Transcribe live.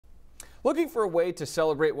Looking for a way to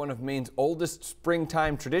celebrate one of Maine's oldest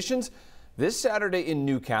springtime traditions? This Saturday in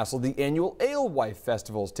Newcastle, the annual Alewife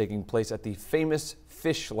Festival is taking place at the famous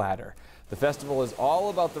fish ladder. The festival is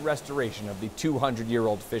all about the restoration of the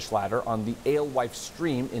 200-year-old fish ladder on the Alewife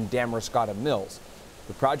stream in Damariscotta Mills.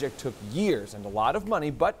 The project took years and a lot of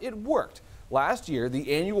money, but it worked. Last year,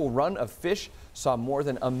 the annual run of fish saw more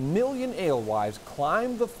than 1 million alewives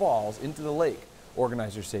climb the falls into the lake.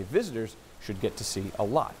 Organizers say visitors should get to see a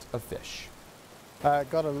lot of fish.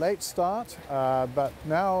 Got a late start, but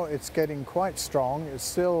now it's getting quite strong. It's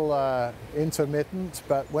still intermittent,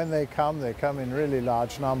 but when they come in really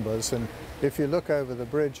large numbers. And if you look over the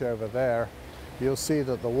bridge over there, you'll see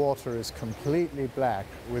that the water is completely black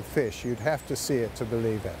with fish. You'd have to see it to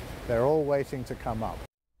believe it. They're all waiting to come up.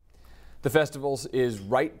 The festival is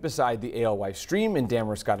right beside the Alewife stream in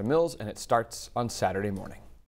Damariscotta Mills, and it starts on Saturday morning.